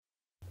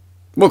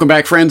Welcome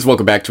back, friends.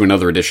 Welcome back to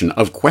another edition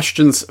of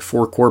Questions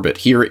for Corbett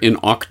here in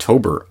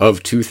October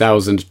of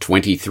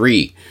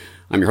 2023.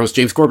 I'm your host,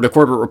 James Corbett of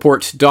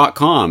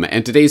CorbettReport.com,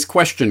 and today's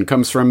question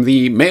comes from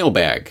the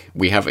mailbag.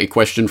 We have a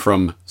question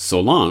from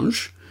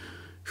Solange,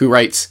 who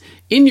writes,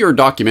 in your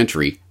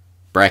documentary,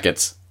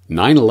 brackets,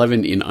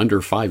 9/11 in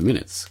under 5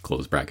 minutes,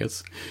 close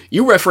brackets,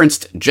 you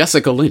referenced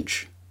Jessica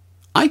Lynch.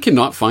 I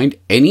cannot find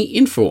any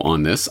info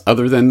on this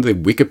other than the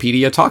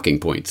Wikipedia talking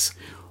points.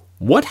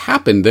 What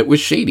happened that was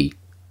shady?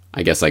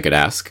 I guess I could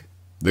ask.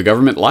 The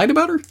government lied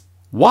about her?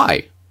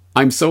 Why?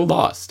 I'm so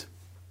lost.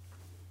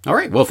 All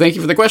right, well, thank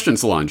you for the question,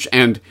 Solange.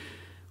 And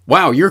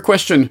wow, your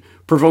question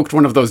provoked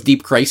one of those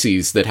deep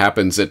crises that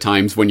happens at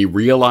times when you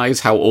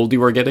realize how old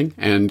you are getting.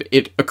 And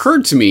it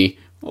occurred to me,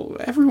 well,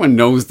 everyone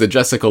knows the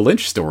Jessica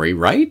Lynch story,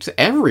 right?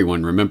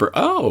 Everyone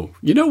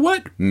you know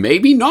what?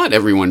 Maybe not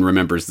everyone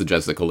remembers the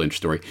Jessica Lynch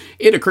story.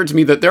 It occurred to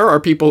me that there are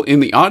people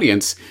in the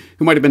audience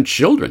who might have been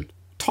children,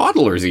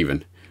 toddlers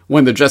even,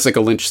 when the Jessica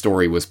Lynch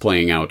story was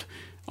playing out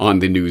on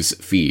the news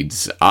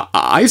feeds.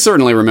 I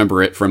certainly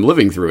remember it from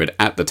living through it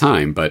at the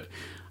time, but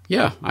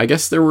yeah, I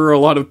guess there were a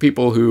lot of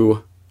people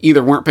who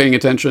either weren't paying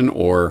attention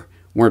or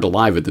weren't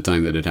alive at the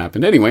time that it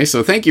happened. Anyway,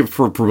 so thank you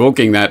for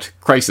provoking that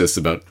crisis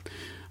about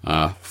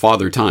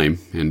father time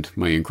and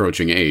my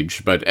encroaching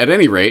age. But at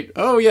any rate,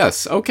 oh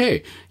yes,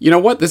 okay. You know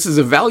what? This is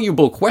a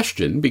valuable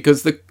question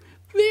because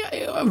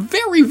a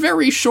very,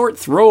 very short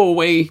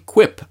throwaway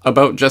quip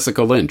about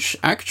Jessica Lynch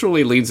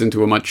actually leads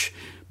into a much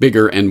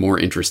bigger and more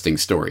interesting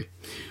story.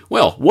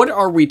 Well, what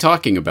are we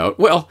talking about?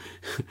 Well,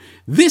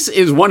 this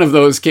is one of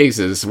those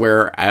cases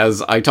where,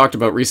 as I talked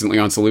about recently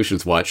on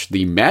Solutions Watch,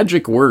 the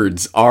magic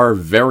words are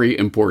very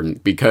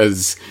important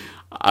because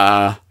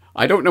I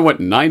don't know what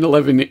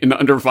 9/11 in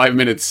under 5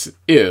 minutes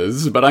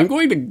is, but I'm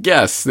going to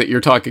guess that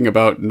you're talking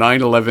about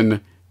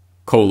 9/11 :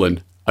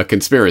 a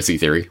conspiracy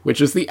theory, which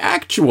is the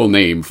actual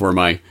name for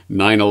my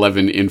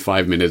 9/11 in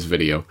 5 minutes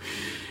video.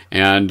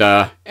 And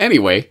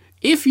anyway,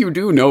 if you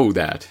do know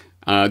that,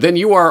 then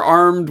you are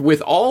armed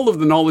with all of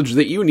the knowledge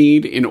that you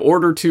need in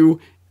order to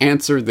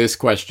answer this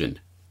question.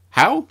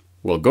 How?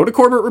 Well, go to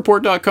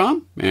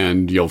CorbettReport.com,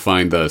 and you'll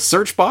find the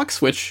search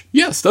box, which,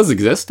 yes, does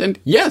exist, and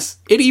yes,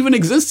 it even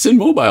exists in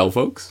mobile,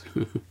 folks.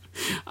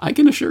 I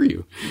can assure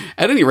you.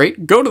 At any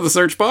rate, go to the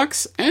search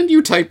box, and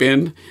you type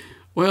in,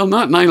 well,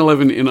 not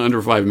 9/11 in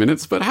under 5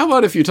 minutes, but how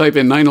about if you type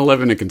in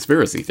 9/11 a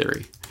conspiracy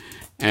theory?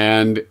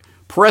 And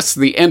press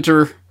the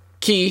enter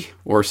key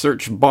or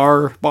search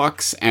bar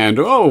box, and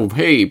oh,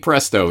 hey,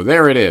 presto,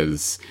 there it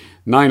is.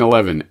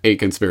 9/11 a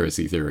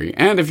conspiracy theory.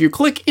 And if you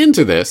click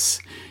into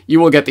this, you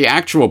will get the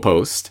actual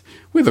post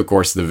with, of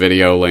course, the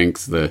video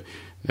links, the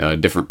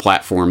different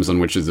platforms on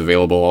which it's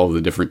available, all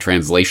the different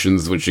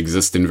translations which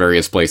exist in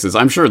various places.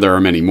 I'm sure there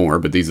are many more,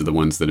 but these are the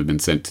ones that have been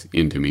sent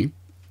in to me.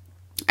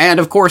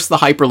 And, of course, the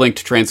hyperlinked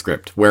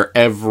transcript, where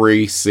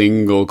every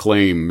single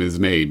claim is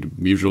made,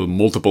 usually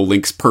multiple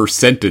links per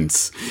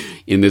sentence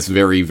in this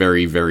very,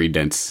 very, very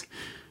dense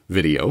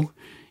video,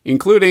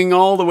 including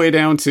all the way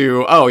down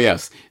to, oh,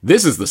 yes,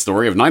 this is the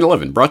story of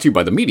 9/11, brought to you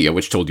by the media,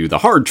 which told you the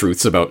hard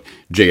truths about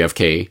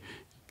JFK.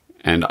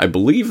 And I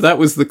believe that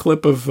was the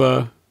clip of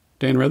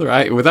Dan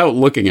Rather. Without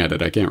looking at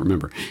it, I can't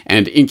remember.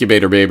 And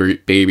incubator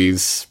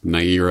babies,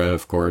 Naira,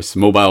 of course,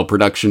 mobile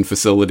production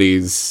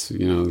facilities,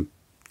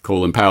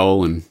 Colin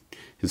Powell and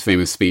his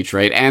famous speech,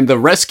 right? And the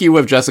rescue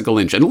of Jessica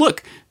Lynch. And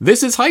look,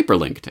 this is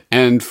hyperlinked.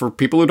 And for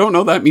people who don't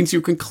know, that means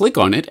you can click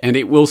on it and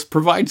it will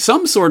provide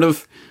some sort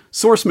of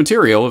source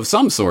material of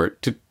some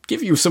sort to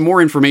give you some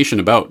more information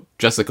about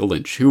Jessica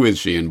Lynch. Who is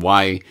she and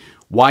why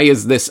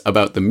is this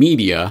about the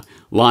media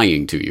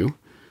lying to you?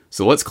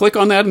 So let's click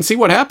on that and see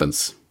what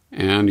happens.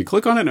 And you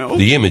click on it now.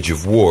 The image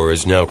of war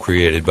is now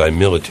created by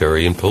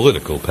military and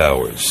political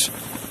powers.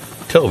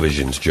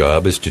 Television's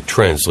job is to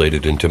translate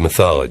it into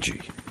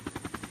mythology.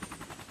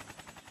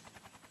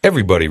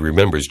 Everybody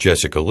remembers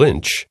Jessica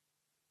Lynch,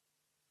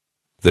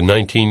 the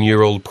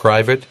 19-year-old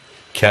private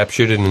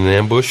captured in an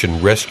ambush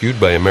and rescued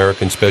by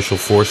American Special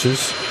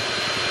Forces.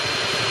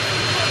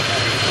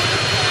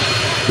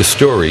 The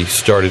story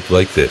started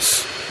like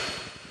this.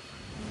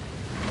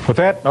 With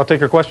that, I'll take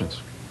your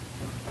questions.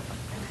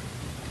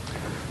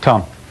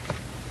 Tom.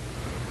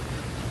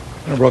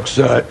 Brooks,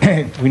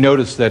 we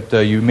noticed that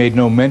you made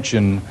no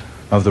mention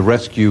of the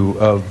rescue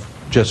of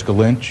Jessica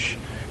Lynch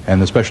and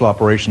the special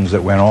operations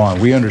that went on.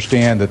 We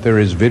understand that there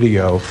is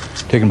video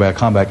taken by a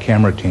combat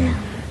camera team.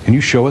 Can you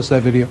show us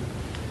that video?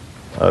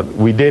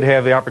 We did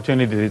have the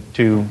opportunity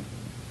to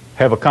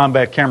have a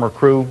combat camera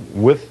crew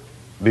with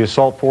the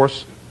assault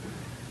force,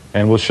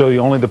 and we'll show you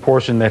only the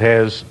portion that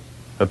has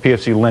a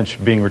PFC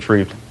Lynch being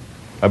retrieved.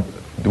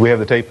 Do we have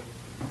the tape?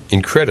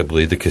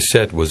 Incredibly, the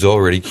cassette was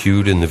already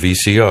cued in the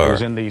VCR. It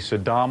was in the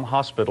Saddam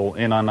Hospital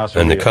in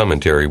Al-Nasiriyah. And the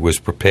commentary was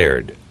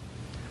prepared.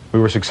 We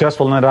were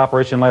successful in that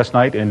operation last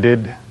night and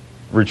did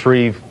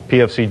retrieve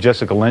PFC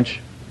Jessica Lynch,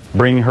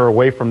 bringing her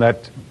away from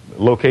that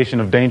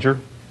location of danger.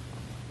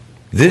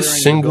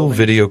 This single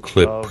video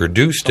clip,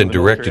 produced and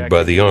directed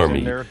by the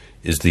Army,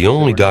 is the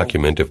only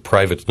document of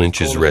Private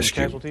Lynch's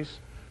rescue.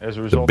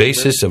 the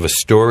basis of a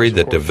story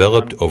that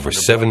developed over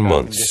 7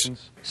 months.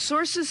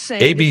 Sources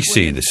say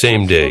ABC the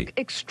same day.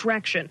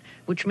 Extraction,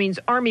 which means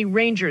Army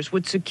Rangers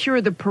would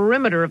secure the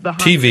perimeter of the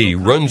hospital TV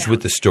runs compound.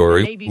 with the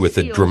story with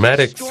a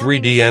dramatic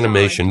 3D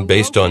animation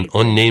based on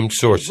unnamed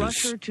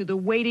sources. To the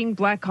waiting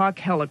Black Hawk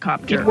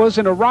helicopter. It was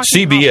an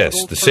Iraqi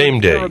CBS the same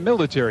day.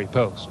 Paramilitary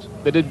post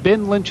that had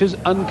been Lynch's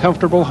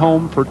uncomfortable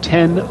home for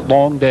 10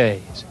 long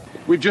days.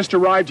 We've just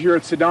arrived here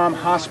at Saddam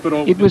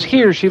Hospital. It was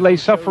here she lay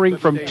suffering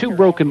from 2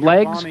 broken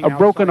legs, a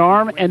broken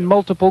arm, and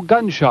multiple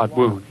gunshot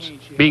wounds,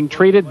 being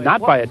treated not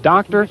by a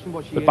doctor,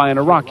 but by an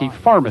Iraqi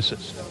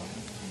pharmacist.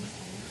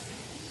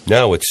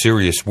 Now it's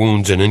serious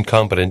wounds and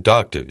incompetent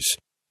doctors.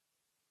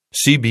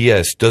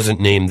 CBS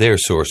doesn't name their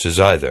sources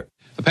either.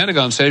 The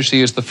Pentagon says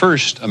she is the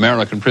first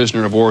American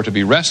prisoner of war to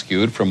be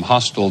rescued from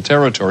hostile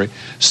territory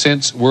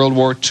since World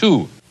War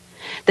II.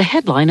 The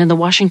headline in the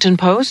Washington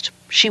Post,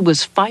 she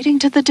was fighting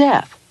to the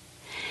death.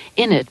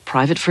 In it,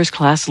 Private First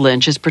Class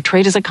Lynch is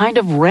portrayed as a kind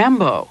of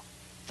Rambo.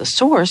 The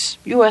source,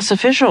 U.S.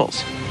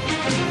 officials.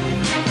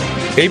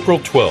 April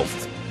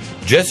 12th.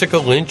 Jessica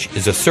Lynch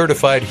is a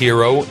certified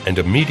hero and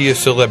a media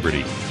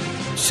celebrity.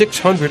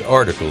 600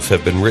 articles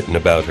have been written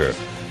about her.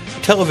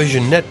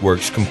 Television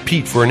networks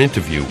compete for an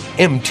interview.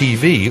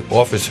 MTV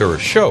offers her a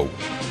show.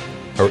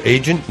 Her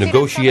agent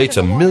negotiates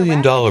a $1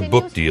 million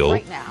book deal,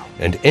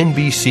 and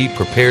NBC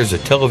prepares a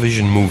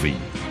television movie,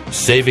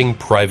 Saving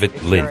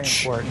Private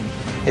Lynch.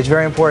 It's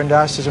very important to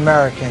us as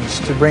Americans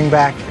to bring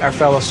back our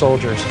fellow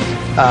soldiers.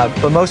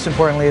 But most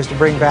importantly is to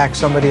bring back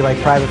somebody like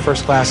Private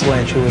First Class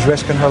Lynch, who was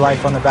risking her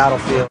life on the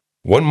battlefield.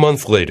 1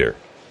 month later,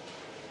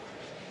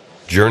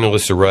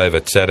 journalists arrive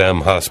at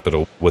Saddam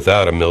Hospital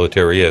without a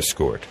military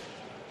escort.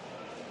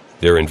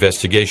 Their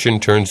investigation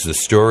turns the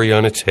story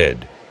on its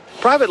head.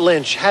 Private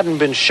Lynch hadn't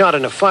been shot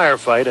in a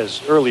firefight,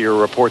 as earlier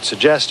reports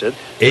suggested.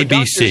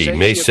 ABC,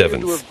 May 7th.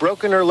 To have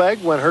broken her leg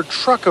when her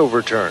truck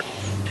overturned.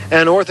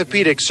 An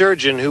orthopedic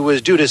surgeon who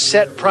was due to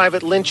set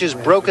Private Lynch's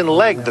broken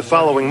leg the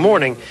following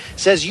morning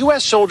says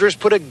U.S. soldiers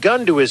put a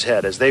gun to his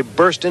head as they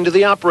burst into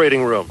the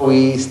operating room.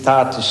 We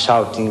started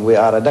shouting, "We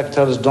are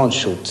doctors, don't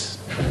shoot."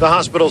 The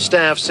hospital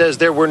staff says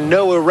there were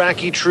no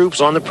Iraqi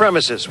troops on the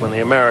premises when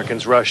the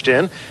Americans rushed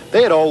in.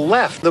 They had all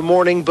left the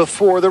morning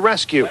before the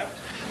rescue.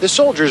 The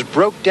soldiers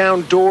broke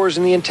down doors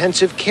in the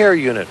intensive care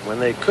unit when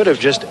they could have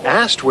just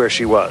asked where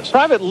she was.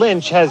 Private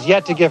Lynch has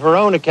yet to give her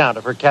own account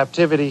of her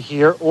captivity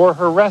here or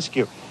her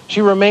rescue. She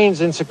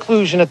remains in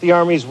seclusion at the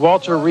Army's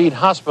Walter Reed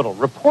Hospital,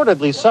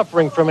 reportedly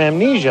suffering from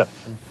amnesia.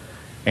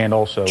 And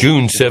also,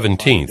 June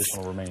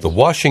 17th, the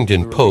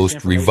Washington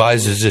Post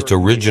revises its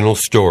original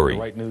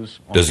story.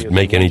 Does it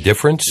make any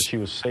difference?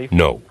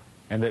 No.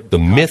 The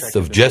myth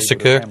of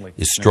Jessica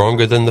is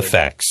stronger than the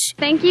facts.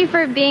 Thank you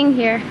for being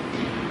here.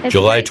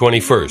 July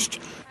 21st,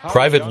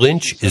 Private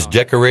Lynch is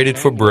decorated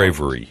for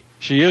bravery.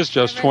 She is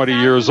just 20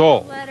 years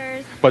old.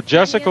 But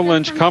Jessica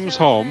Lynch comes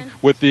home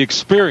with the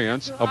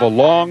experience of a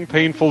long,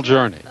 painful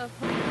journey.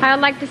 I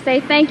would like to say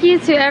thank you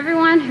to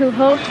everyone who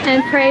hoped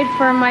and prayed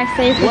for my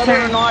safe return.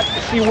 Whether or not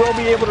she will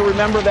be able to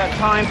remember that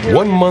time period.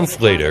 1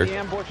 month later,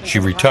 she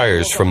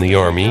retires from the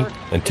Army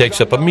and takes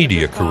up a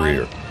media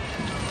career.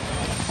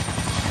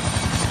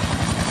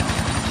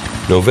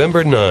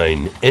 November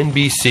 9,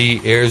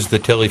 NBC airs the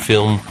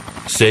telefilm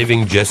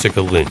Saving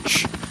Jessica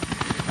Lynch.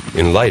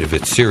 In light of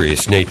its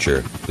serious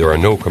nature, there are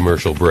no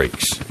commercial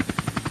breaks.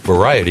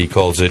 Variety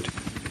calls it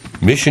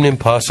Mission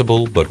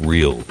Impossible but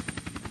Real.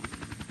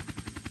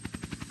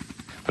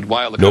 But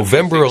while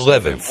November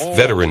 11th,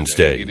 Veterans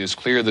Day. It is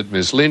clear that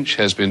Ms. Lynch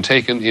has been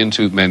taken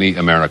into many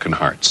American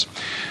hearts.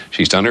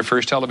 She's done her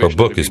first television Her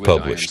book is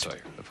published.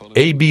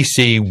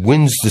 ABC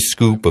wins the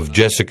scoop of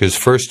Jessica's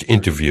first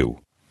interview.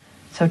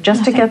 So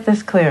just to get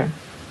this clear.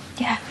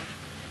 Yeah.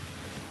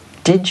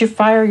 Did you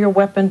fire your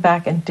weapon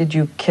back and did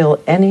you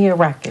kill any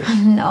Iraqis?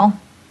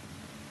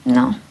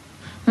 No.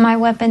 My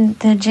weapon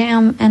did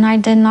jam and I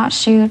did not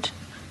shoot.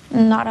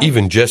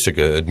 Even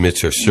Jessica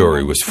admits her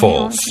story was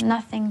false.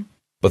 Nothing.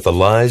 But the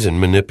lies and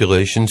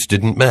manipulations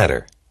didn't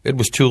matter. It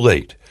was too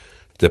late.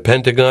 The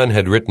Pentagon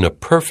had written a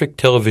perfect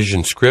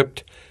television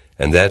script,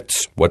 and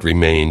that's what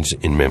remains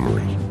in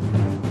memory.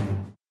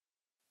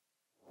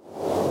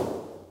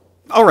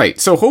 All right,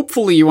 so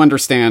hopefully you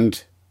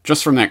understand,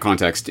 just from that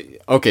context,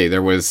 okay,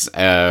 there was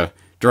a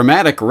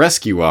dramatic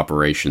rescue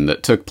operation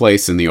that took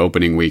place in the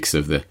opening weeks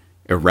of the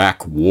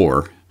Iraq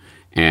War,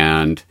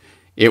 and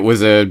it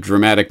was a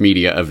dramatic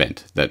media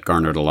event that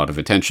garnered a lot of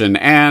attention,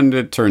 and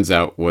it turns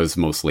out was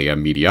mostly a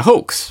media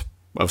hoax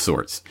of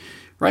sorts,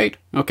 right?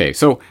 Okay,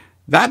 so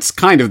that's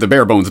kind of the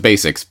bare bones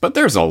basics, but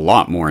there's a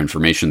lot more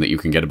information that you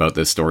can get about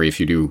this story if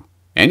you do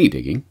any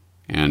digging,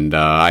 and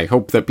I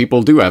hope that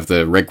people do have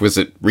the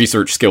requisite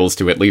research skills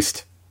to at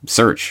least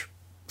search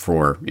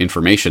for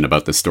information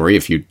about this story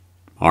if you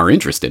are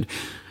interested.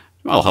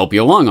 I'll help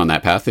you along on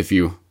that path if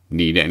you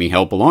need any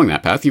help along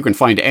that path. You can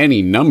find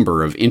any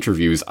number of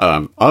interviews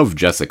of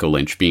Jessica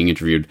Lynch being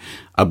interviewed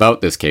about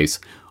this case,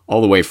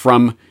 all the way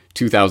from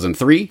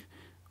 2003,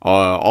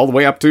 all the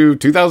way up to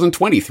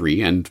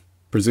 2023, and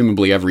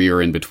presumably every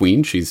year in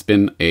between. She's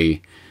been a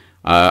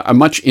a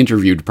much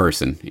interviewed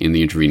person in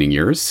the intervening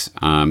years.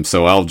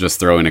 So I'll just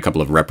throw in a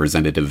couple of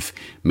representative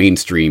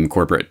mainstream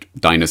corporate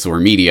dinosaur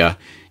media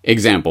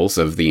examples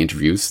of the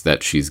interviews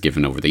that she's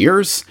given over the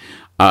years.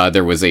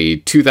 There was a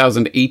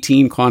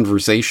 2018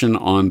 conversation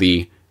on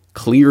the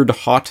Cleared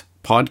Hot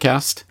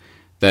podcast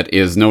that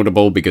is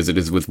notable because it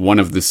is with one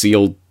of the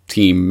SEAL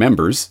team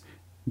members,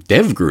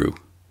 DevGru,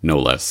 no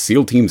less,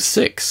 SEAL Team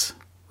 6,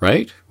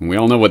 right? And we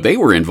all know what they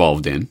were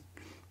involved in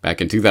back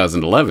in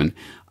 2011.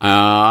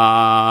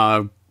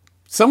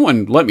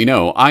 Someone let me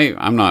know.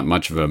 I'm not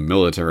much of a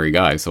military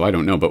guy, so I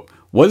don't know, but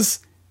was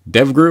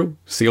DevGru,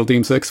 SEAL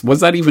Team 6, was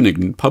that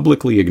even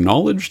publicly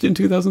acknowledged in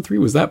 2003?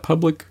 Was that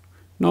public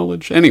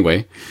knowledge?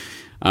 Anyway,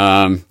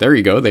 there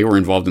you go. They were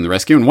involved in the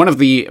rescue, and one of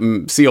the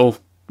SEAL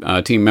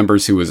team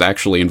members who was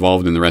actually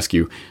involved in the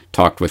rescue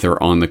talked with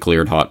her on the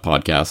Cleared Hot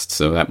podcast,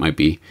 so that might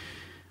be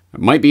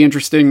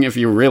interesting if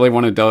you really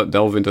want to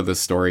delve into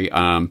this story.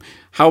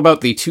 How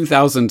about the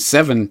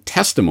 2007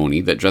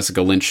 testimony that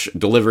Jessica Lynch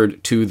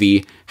delivered to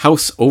the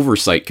House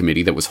Oversight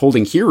Committee that was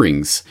holding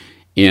hearings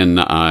in,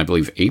 I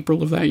believe,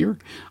 April of that year?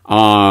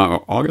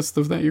 August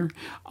of that year?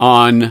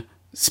 On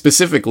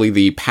specifically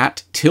the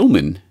Pat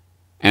Tillman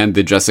and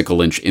the Jessica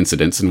Lynch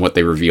incidents and what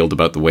they revealed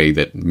about the way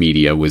that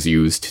media was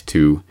used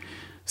to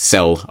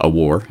sell a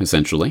war,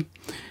 essentially.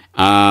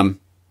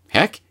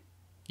 Heck,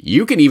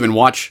 you can even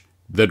watch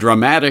the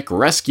dramatic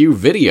rescue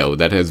video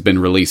that has been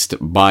released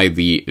by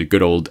the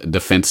good old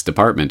Defense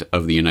Department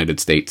of the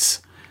United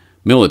States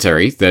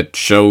military that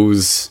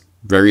shows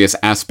various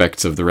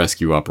aspects of the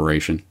rescue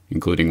operation,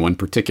 including one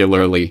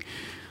particularly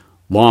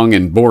long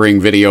and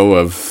boring video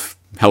of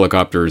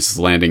helicopters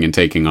landing and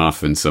taking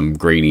off and some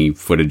grainy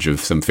footage of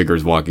some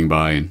figures walking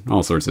by and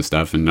all sorts of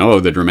stuff. And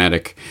the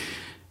dramatic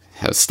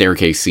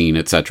staircase scene,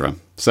 etc.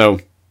 So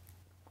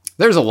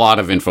there's a lot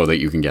of info that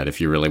you can get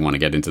if you really want to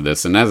get into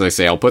this. And as I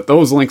say, I'll put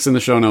those links in the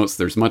show notes.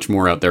 There's much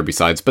more out there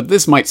besides, but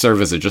this might serve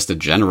as just a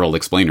general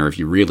explainer if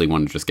you really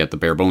want to just get the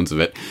bare bones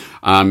of it.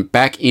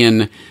 Back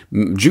in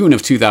June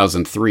of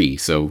 2003,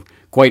 so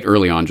quite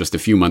early on, just a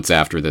few months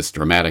after this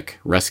dramatic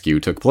rescue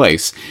took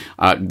place,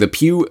 the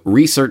Pew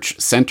Research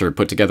Center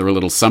put together a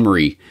little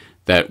summary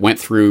that went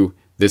through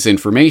this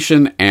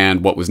information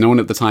and what was known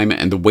at the time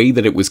and the way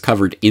that it was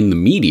covered in the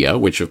media,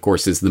 which of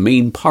course is the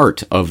main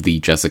part of the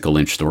Jessica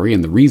Lynch story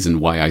and the reason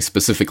why I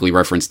specifically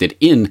referenced it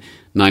in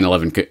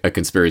 9/11 A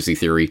Conspiracy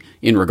Theory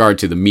in regard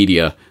to the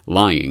media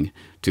lying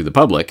to the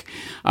public.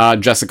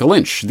 Jessica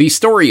Lynch. The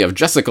story of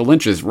Jessica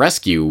Lynch's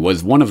rescue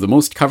was one of the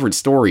most covered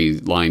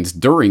storylines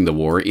during the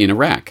war in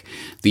Iraq.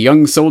 The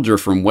young soldier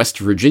from West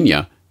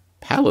Virginia,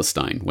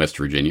 Palestine, West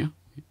Virginia,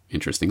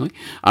 interestingly,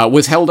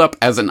 was held up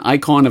as an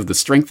icon of the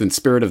strength and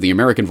spirit of the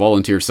American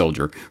volunteer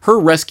soldier. Her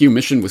rescue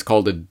mission was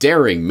called a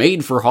daring,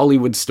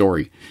 made-for-Hollywood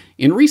story.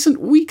 In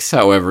recent weeks,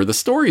 however, the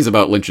stories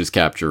about Lynch's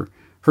capture,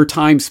 her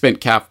time spent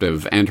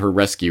captive, and her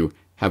rescue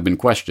have been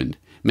questioned.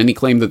 Many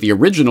claim that the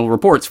original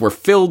reports were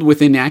filled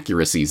with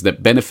inaccuracies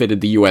that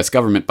benefited the U.S.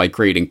 government by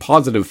creating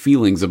positive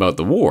feelings about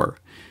the war.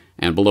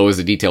 And below is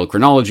a detailed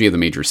chronology of the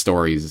major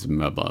stories,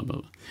 blah, blah,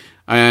 blah.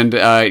 And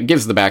it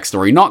gives the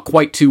backstory. Not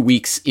quite 2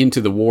 weeks into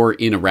the war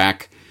in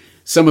Iraq,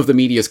 some of the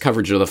media's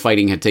coverage of the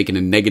fighting had taken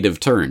a negative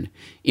turn.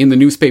 In the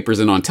newspapers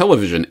and on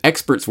television,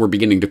 experts were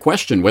beginning to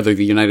question whether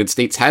the United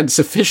States had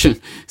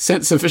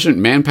sent sufficient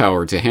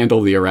manpower to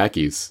handle the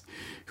Iraqis,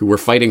 who were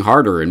fighting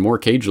harder and more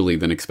cagily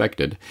than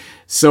expected.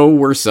 So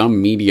were some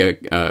media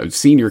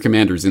senior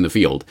commanders in the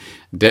field.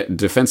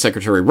 Defense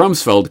Secretary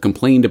Rumsfeld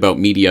complained about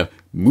media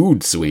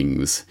mood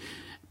swings.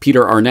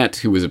 Peter Arnett,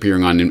 who was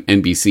appearing on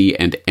NBC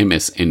and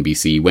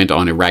MSNBC, went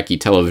on Iraqi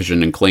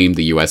television and claimed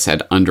the U.S.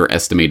 had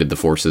underestimated the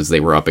forces they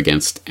were up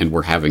against and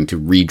were having to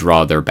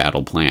redraw their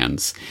battle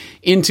plans.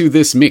 Into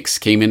this mix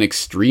came an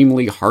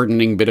extremely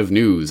hardening bit of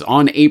news.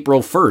 On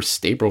April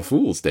 1st, April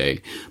Fool's Day,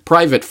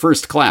 Private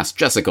First Class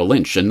Jessica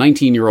Lynch, a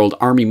 19-year-old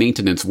Army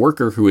maintenance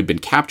worker who had been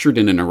captured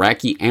in an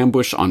Iraqi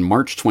ambush on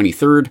March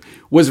 23rd,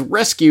 was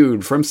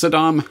rescued from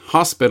Saddam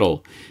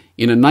Hospital.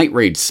 In a night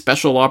raid,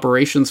 Special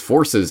Operations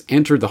Forces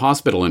entered the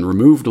hospital and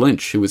removed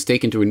Lynch, who was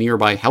taken to a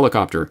nearby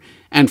helicopter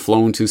and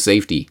flown to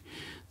safety.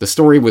 The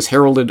story was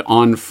heralded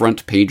on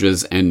front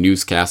pages and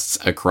newscasts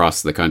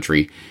across the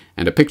country,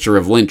 and a picture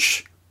of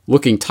Lynch,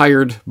 looking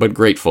tired but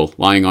grateful,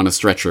 lying on a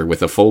stretcher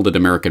with a folded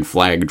American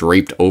flag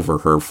draped over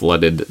her,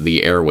 flooded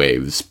the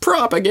airwaves.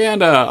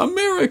 Propaganda!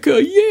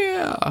 America,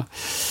 yeah!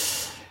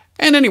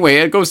 And anyway,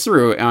 it goes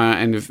through,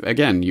 and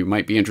again, you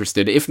might be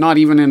interested, if not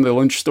even in the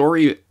Lynch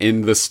story,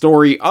 in the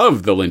story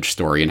of the Lynch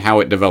story and how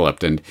it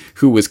developed and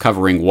who was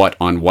covering what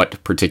on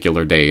what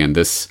particular day. And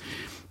this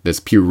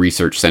Pew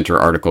Research Center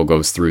article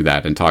goes through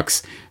that and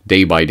talks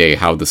day by day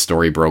how the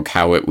story broke,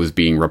 how it was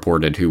being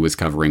reported, who was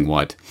covering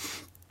what.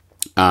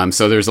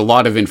 So there's a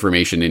lot of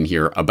information in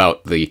here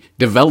about the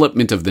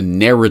development of the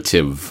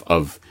narrative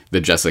of the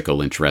Jessica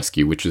Lynch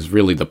rescue, which is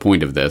really the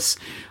point of this.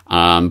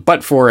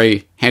 But for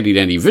a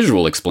handy-dandy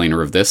visual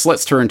explainer of this,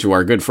 let's turn to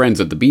our good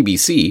friends at the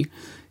BBC,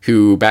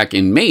 who back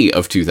in May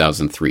of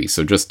 2003,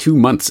 so just 2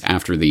 months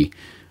after the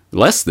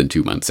less than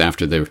 2 months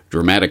after the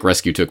dramatic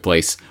rescue took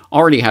place,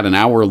 already had an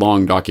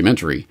hour-long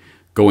documentary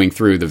going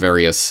through the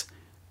various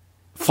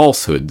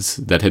falsehoods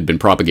that had been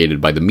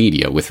propagated by the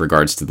media with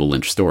regards to the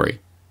Lynch story.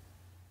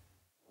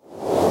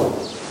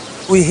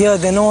 We hear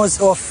the noise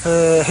of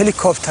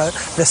helicopter,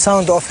 the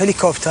sound of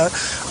helicopter,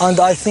 and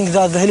I think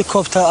that the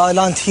helicopter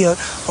land here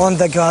on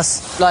the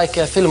grass. Like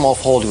a film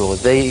of Hollywood,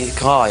 they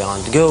cry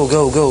and go,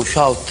 go, go,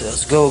 shout,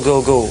 go,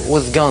 go, go,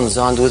 with guns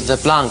and with the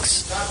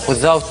blanks,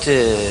 without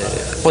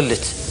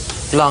bullet,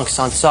 blanks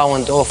and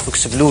sound of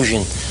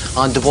explosion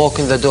and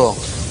broken the door.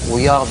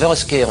 We are very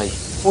scary.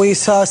 We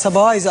saw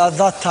surprised at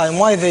that time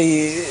why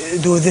they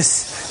do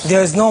this.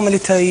 There is no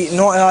military,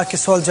 no Iraqi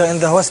soldier in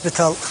the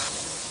hospital.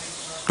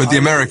 But the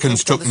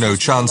Americans took no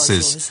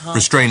chances,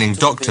 restraining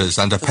doctors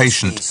and a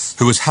patient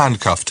who was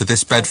handcuffed to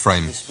this bed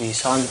frame.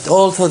 And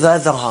also the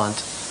other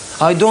hand,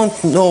 I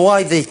don't know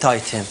why they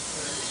tied him.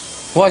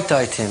 Why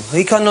tied him?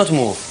 He cannot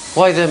move.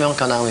 Why the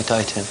American army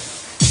tied him?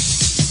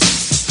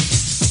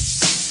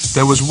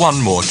 There was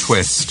one more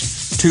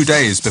twist. 2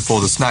 days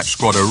before the snatch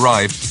squad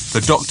arrived,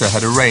 the doctor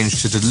had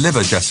arranged to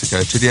deliver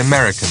Jessica to the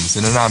Americans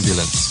in an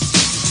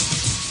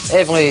ambulance.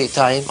 Every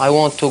time I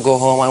want to go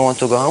home, I want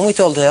to go home. We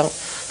told her,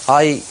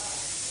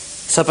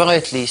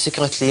 separately,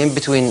 secretly, in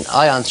between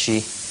I and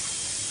she,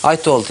 I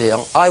told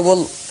her, I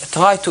will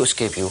try to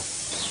escape you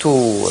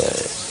to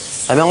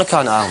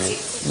American army.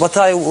 But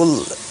I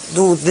will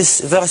do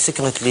this very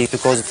secretly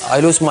because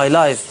I lose my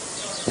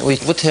life. We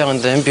put her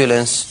in the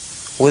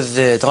ambulance with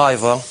the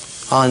driver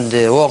and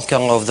the worker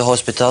of the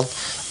hospital.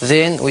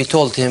 Then we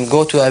told him,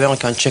 go to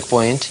American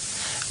checkpoint.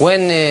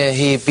 When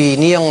he be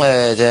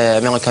near the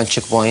American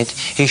checkpoint,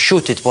 he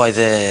shooted by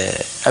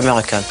the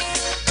American.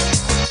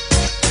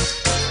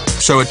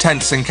 So a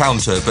tense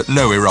encounter, but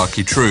no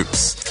Iraqi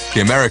troops.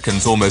 The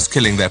Americans almost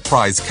killing their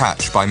prize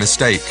catch by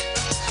mistake.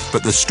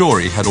 But the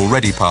story had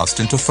already passed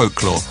into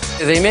folklore.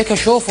 They make a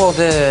show for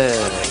the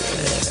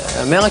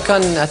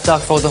American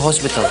attack for the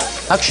hospital.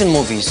 Action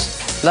movies,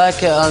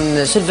 like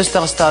on Sylvester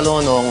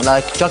Stallone or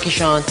like Jackie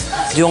Chan,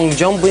 doing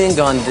jumping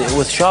and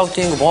with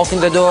shouting, walking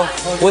the door,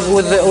 with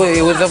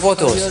the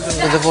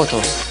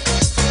photos.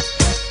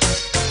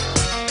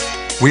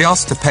 We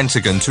asked the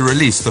Pentagon to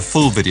release the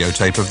full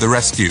videotape of the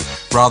rescue,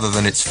 rather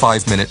than its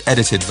 5-minute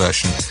edited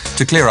version,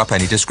 to clear up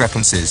any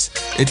discrepancies.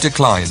 It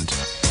declined.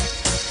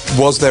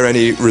 Was there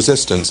any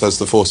resistance as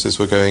the forces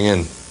were going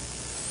in?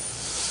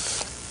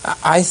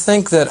 I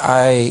think that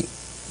I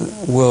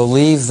will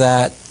leave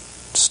that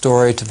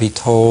story to be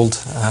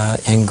told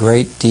in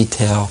great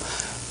detail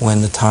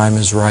when the time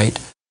is right.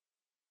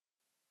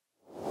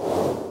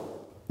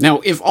 Now,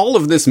 if all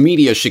of this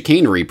media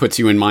chicanery puts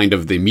you in mind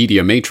of the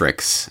media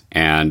matrix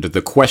and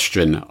the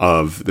question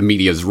of the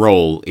media's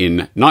role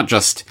in not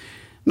just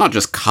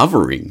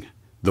covering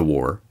the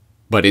war,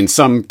 but in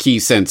some key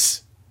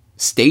sense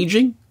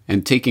staging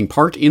and taking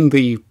part in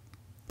the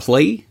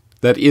play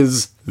that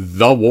is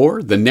the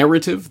war, the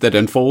narrative that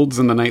unfolds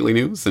in the nightly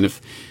news, and if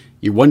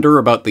you wonder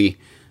about the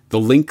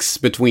links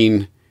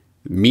between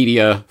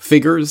media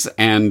figures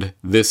and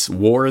this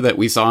war that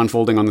we saw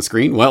unfolding on the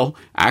screen, well,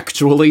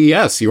 actually,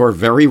 yes, you're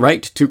very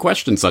right to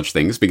question such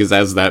things, because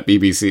as that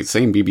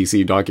same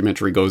BBC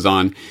documentary goes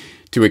on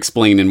to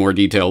explain in more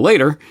detail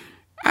later,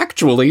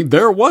 actually,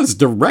 there was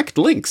direct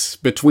links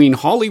between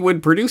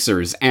Hollywood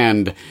producers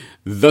and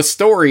the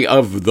story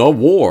of the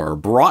war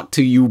brought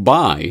to you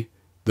by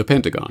the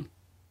Pentagon.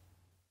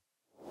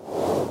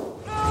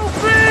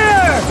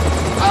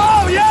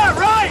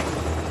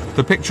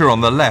 The picture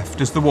on the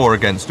left is the war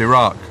against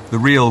Iraq, the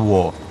real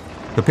war.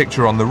 The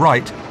picture on the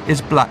right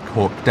is Black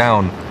Hawk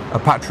Down, a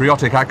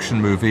patriotic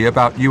action movie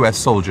about US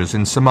soldiers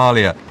in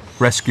Somalia,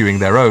 rescuing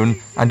their own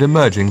and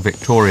emerging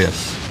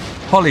victorious.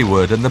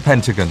 Hollywood and the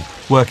Pentagon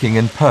working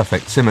in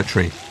perfect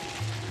symmetry.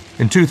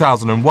 In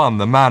 2001,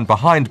 the man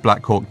behind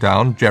Black Hawk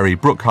Down, Jerry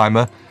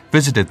Bruckheimer,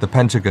 visited the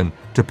Pentagon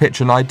to pitch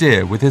an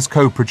idea with his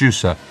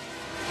co-producer.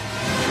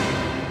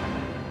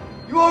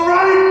 You all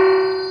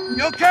right?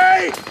 You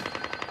okay?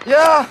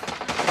 Yeah,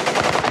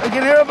 I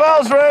can hear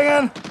bells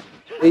ringing.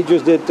 He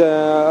just did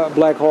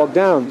Black Hawk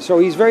Down, so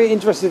he's very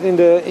interested in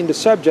the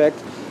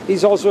subject.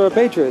 He's also a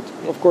patriot.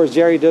 Of course,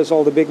 Jerry does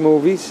all the big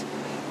movies,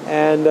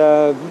 and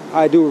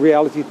I do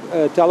reality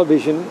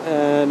television,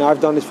 and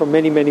I've done this for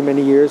many, many,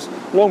 many years,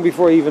 long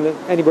before even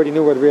anybody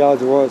knew what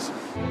reality was.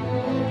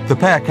 The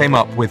pair came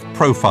up with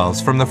Profiles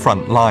from the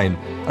Front Line,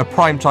 a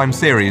primetime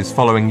series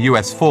following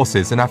US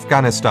forces in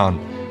Afghanistan,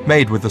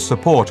 made with the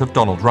support of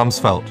Donald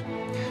Rumsfeld.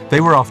 They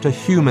were after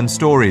human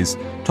stories,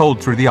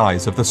 told through the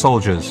eyes of the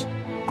soldiers.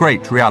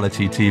 Great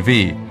reality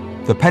TV.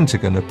 The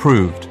Pentagon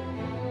approved.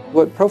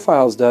 What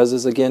Profiles does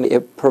is, again,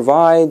 it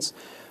provides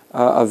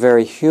a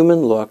very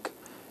human look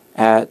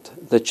at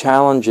the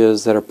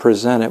challenges that are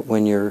presented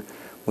when you're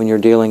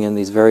dealing in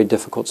these very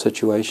difficult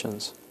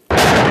situations.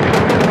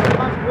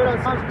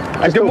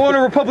 And good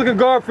morning, Republican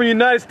Guard for the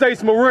United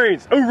States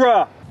Marines.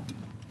 Hoorah!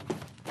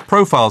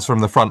 Profiles from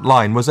the Front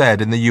Line was aired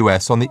in the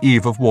US on the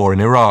eve of war in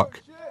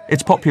Iraq.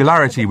 Its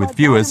popularity with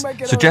viewers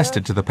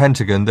suggested to the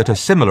Pentagon that a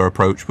similar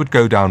approach would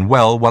go down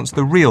well once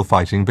the real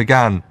fighting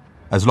began.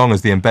 as long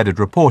as the embedded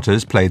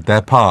reporters played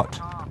their part.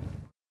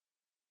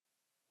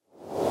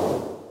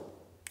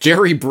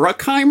 Jerry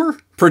Bruckheimer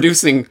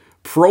producing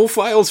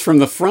profiles from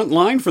the front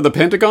line for the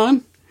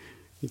Pentagon?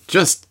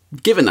 Just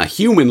given a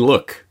human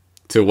look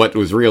to what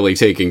was really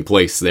taking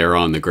place there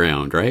on the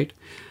ground, right?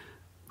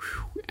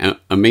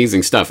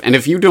 Amazing stuff. And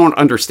if you don't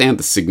understand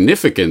the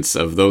significance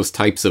of those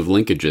types of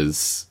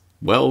linkages,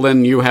 well,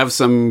 then you have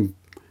some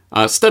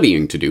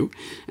studying to do.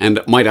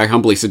 And might I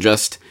humbly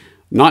suggest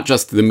not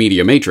just the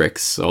Media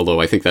Matrix,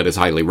 although I think that is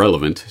highly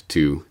relevant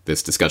to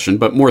this discussion,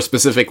 but more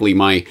specifically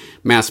my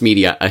Mass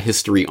Media, A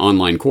History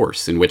online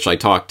course, in which I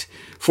talked,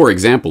 for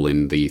example,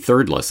 in the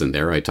third lesson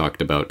there, I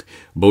talked about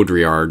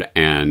Baudrillard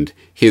and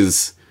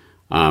his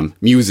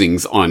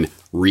musings on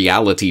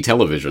reality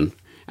television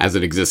as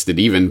it existed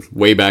even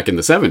way back in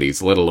the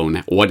 70s, let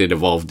alone what it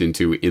evolved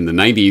into in the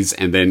 90s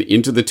and then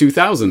into the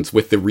 2000s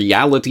with the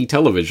reality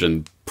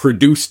television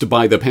produced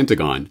by the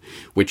Pentagon,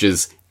 which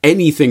is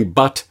anything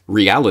but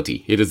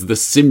reality. It is the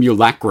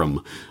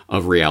simulacrum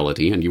of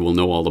reality, and you will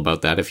know all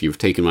about that if you've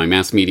taken my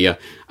Mass Media,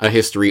 A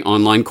History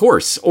online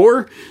course.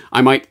 Or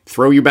I might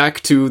throw you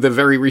back to the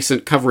very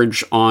recent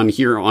coverage on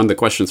the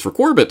Questions for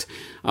Corbett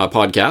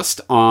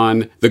podcast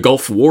on the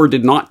Gulf War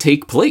did not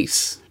take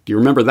place. Do you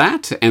remember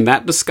that? And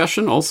that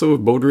discussion also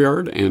of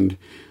Baudrillard and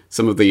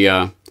some of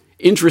the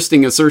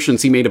interesting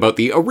assertions he made about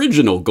the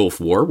original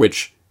Gulf War,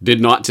 which did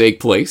not take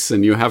place,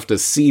 and you have to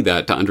see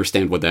that to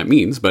understand what that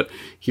means. But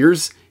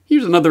here's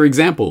another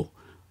example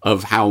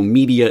of how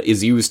media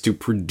is used to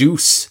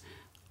produce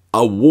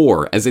a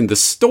war, as in the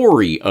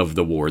story of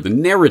the war, the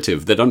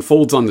narrative that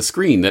unfolds on the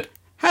screen that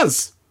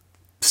has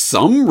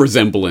some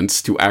resemblance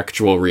to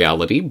actual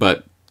reality,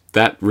 but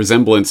that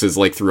resemblance is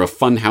like through a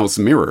funhouse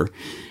mirror.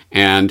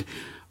 And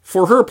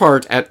for her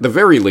part, at the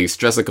very least,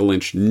 Jessica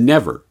Lynch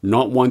never,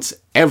 not once,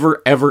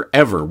 ever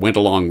went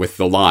along with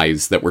the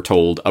lies that were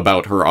told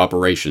about her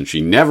operation. She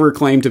never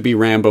claimed to be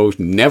Rambo,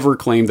 never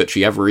claimed that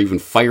she ever even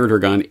fired her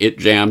gun. It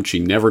jammed. She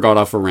never got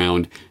off a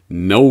round.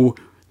 No,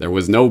 there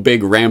was no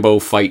big Rambo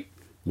fight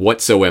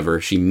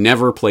whatsoever. She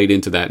never played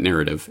into that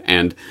narrative.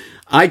 And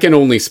I can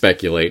only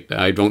speculate.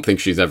 I don't think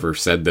she's ever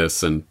said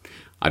this, and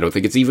I don't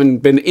think it's even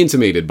been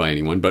intimated by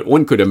anyone, but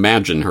one could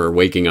imagine her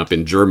waking up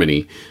in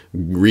Germany,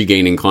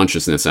 regaining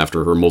consciousness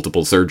after her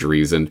multiple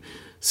surgeries, and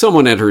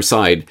someone at her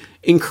side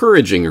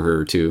encouraging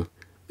her to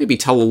maybe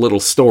tell a little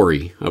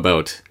story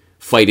about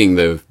fighting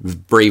the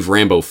brave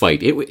Rambo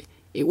fight. It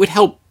would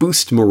help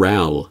boost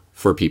morale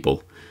for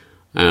people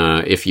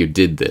if you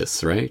did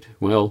this, right?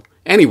 Well,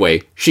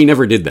 anyway, she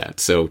never did that,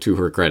 so to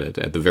her credit,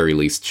 at the very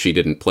least, she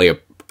didn't play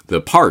the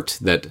part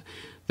that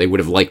they would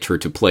have liked her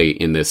to play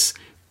in this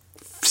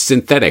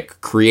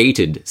synthetic,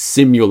 created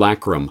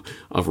simulacrum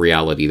of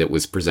reality that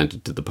was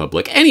presented to the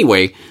public.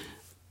 Anyway,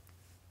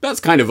 that's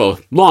kind of a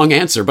long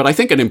answer, but I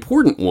think an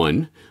important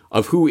one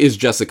of who is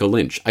Jessica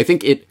Lynch. I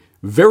think it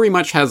very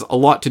much has a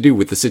lot to do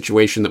with the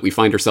situation that we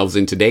find ourselves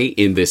in today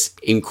in this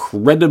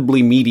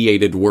incredibly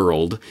mediated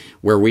world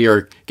where we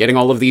are getting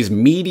all of these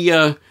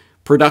media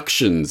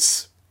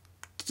productions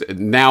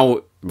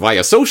now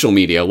via social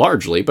media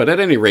largely, but at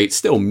any rate,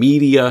 still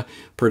media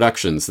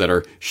productions that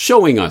are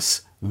showing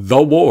us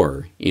the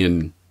war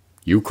in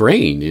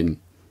Ukraine, in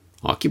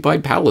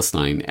occupied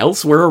Palestine,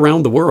 elsewhere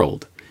around the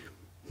world.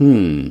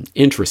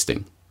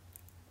 Interesting.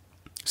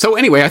 So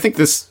anyway, I think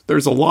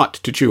there's a lot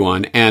to chew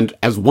on, and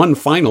as one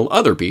final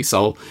other piece,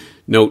 I'll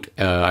note,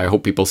 I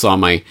hope people saw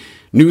my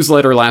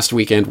newsletter last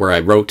weekend where I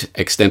wrote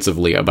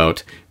extensively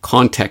about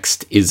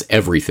context is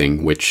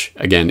everything, which,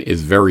 again,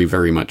 is very,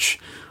 very much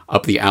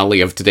up the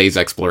alley of today's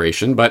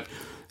exploration. But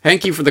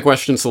thank you for the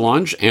question,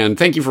 Solange, and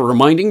thank you for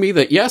reminding me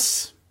that,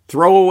 yes,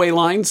 throwaway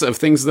lines of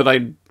things that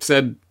I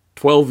said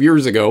 12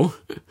 years ago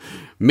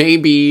may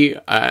be,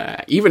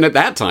 even at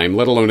that time,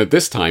 let alone at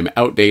this time,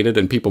 outdated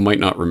and people might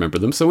not remember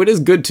them. So it is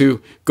good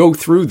to go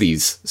through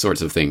these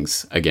sorts of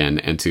things again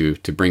and to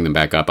bring them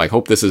back up. I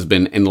hope this has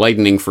been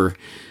enlightening for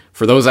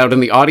those out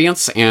in the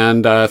audience,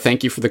 and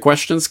thank you for the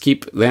questions.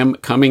 Keep them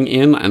coming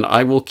in, and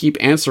I will keep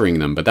answering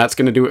them. But that's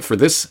going to do it for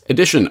this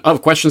edition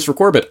of Questions for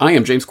Corbett. I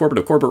am James Corbett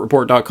of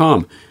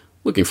CorbettReport.com.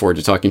 Looking forward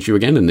to talking to you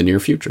again in the near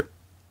future.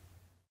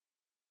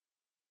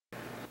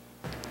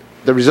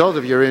 The result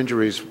of your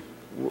injuries,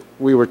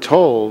 we were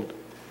told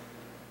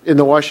in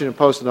the Washington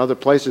Post and other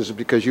places, is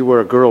because you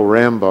were a girl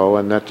Rambo,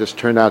 and that just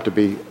turned out to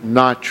be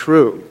not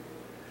true.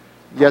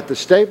 Yet the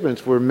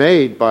statements were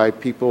made by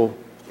people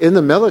in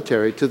the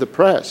military to the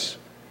press.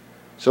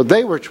 So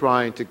they were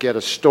trying to get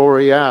a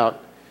story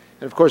out.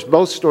 And of course,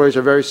 both stories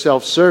are very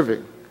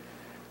self-serving.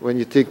 When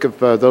you think of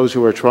those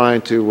who are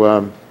trying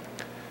to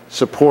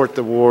support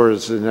the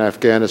wars in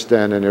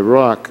Afghanistan and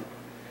Iraq.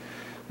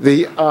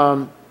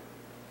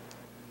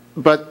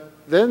 But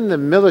then the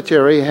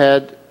military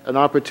had an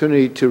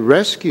opportunity to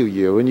rescue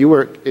you, and you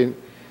were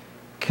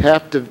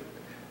captive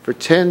for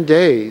 10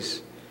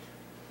 days.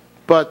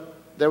 But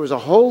there was a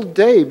whole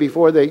day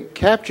before they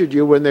captured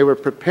you when they were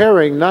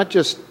preparing not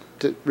just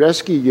to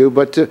rescue you,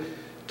 but to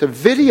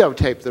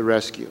videotape the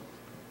rescue.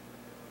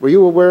 Were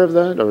you aware of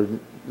that, or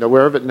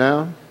aware of it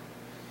now?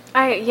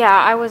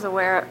 I was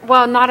aware.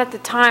 Well, not at the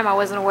time. I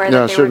wasn't aware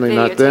No, that they were certainly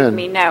not then. videotaping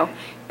me. No,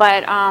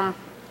 but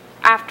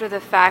after the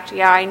fact,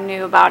 yeah, I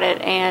knew about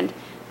it, and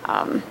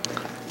now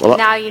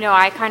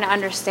I kind of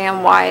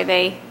understand why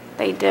they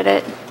did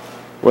it.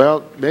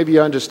 Well, maybe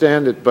you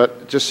understand it, but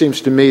it just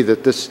seems to me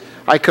that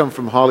I come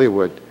from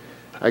Hollywood.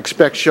 I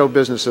expect show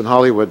business in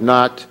Hollywood,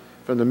 not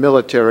from the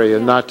military,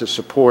 and not to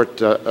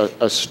support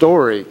a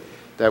story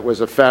that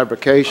was a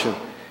fabrication.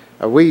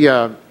 We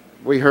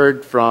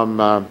heard from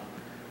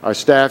our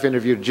staff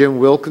interviewed Jim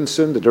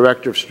Wilkinson, the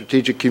Director of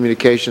Strategic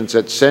Communications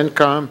at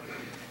CENTCOM.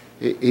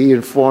 He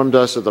informed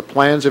us of the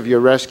plans of your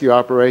rescue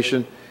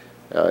operation.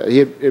 He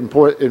had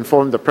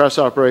informed the press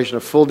operation a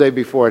full day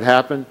before it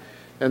happened.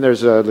 And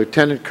there's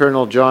Lieutenant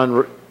Colonel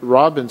John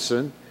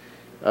Robinson.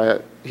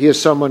 He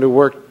is someone who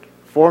worked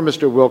for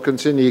Mr.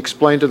 Wilkinson. He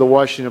explained to the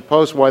Washington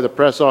Post why the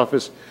press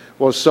office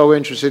was so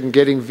interested in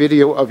getting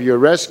video of your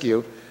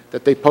rescue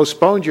that they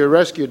postponed your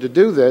rescue to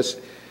do this.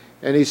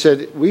 And he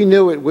said, we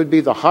knew it would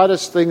be the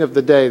hottest thing of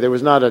the day. There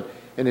was not an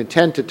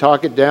intent to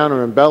talk it down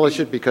or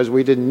embellish it because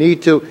we didn't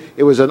need to.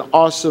 It was an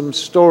awesome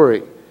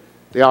story,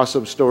 the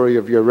awesome story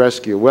of your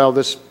rescue. Well,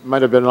 this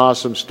might have been an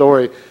awesome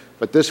story,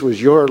 but this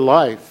was your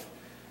life.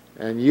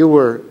 And you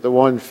were the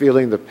one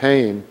feeling the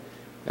pain,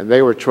 and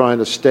they were trying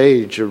to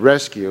stage a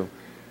rescue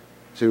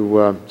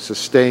to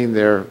sustain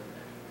their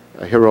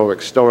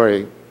heroic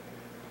story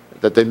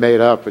that they made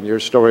up, and your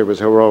story was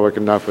heroic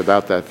enough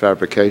without that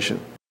fabrication.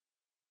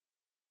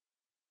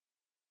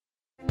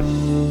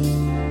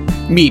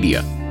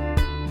 Media.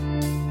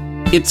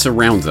 It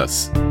surrounds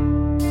us.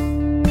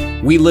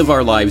 We live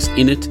our lives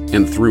in it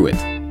and through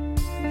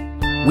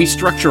it. We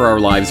structure our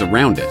lives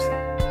around it.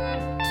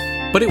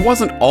 But it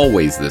wasn't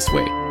always this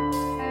way.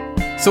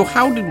 So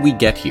how did we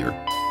get here?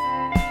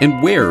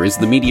 And where is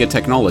the media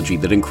technology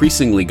that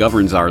increasingly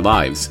governs our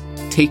lives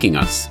taking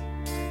us?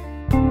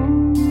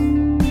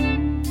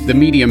 The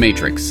Media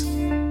Matrix.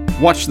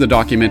 Watch the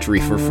documentary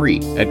for free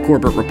at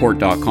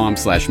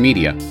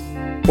corbettreport.com/media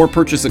or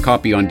purchase a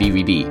copy on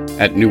DVD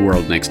at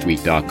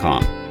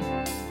newworldnextweek.com.